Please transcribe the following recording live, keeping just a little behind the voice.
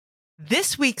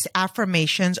This week's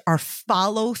affirmations are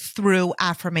follow through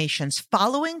affirmations.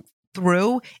 Following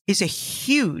through is a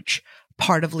huge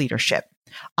part of leadership.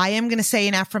 I am going to say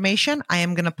an affirmation. I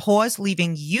am going to pause,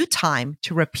 leaving you time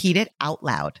to repeat it out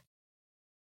loud.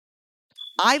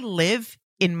 I live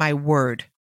in my word.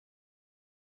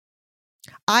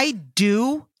 I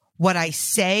do what I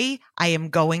say I am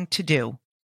going to do.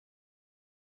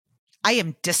 I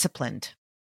am disciplined.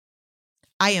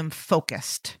 I am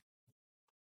focused.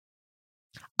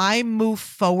 I move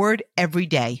forward every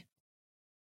day.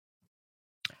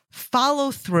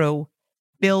 Follow through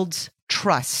builds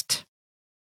trust.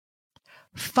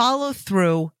 Follow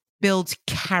through builds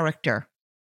character.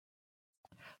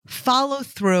 Follow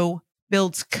through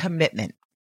builds commitment.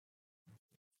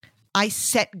 I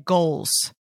set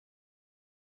goals.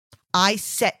 I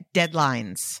set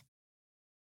deadlines.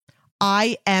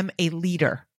 I am a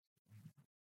leader.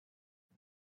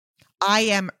 I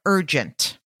am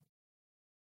urgent.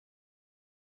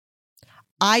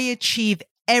 I achieve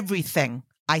everything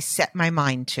I set my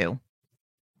mind to.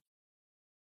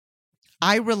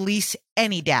 I release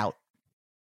any doubt.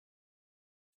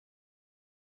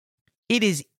 It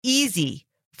is easy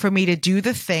for me to do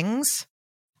the things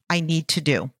I need to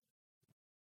do.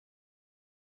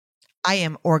 I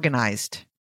am organized.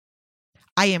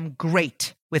 I am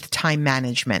great with time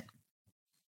management.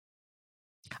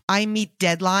 I meet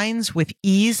deadlines with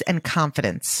ease and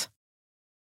confidence.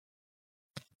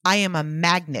 I am a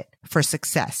magnet for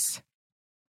success.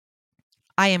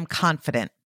 I am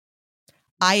confident.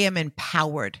 I am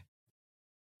empowered.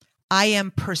 I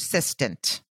am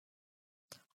persistent.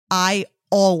 I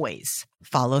always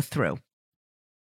follow through.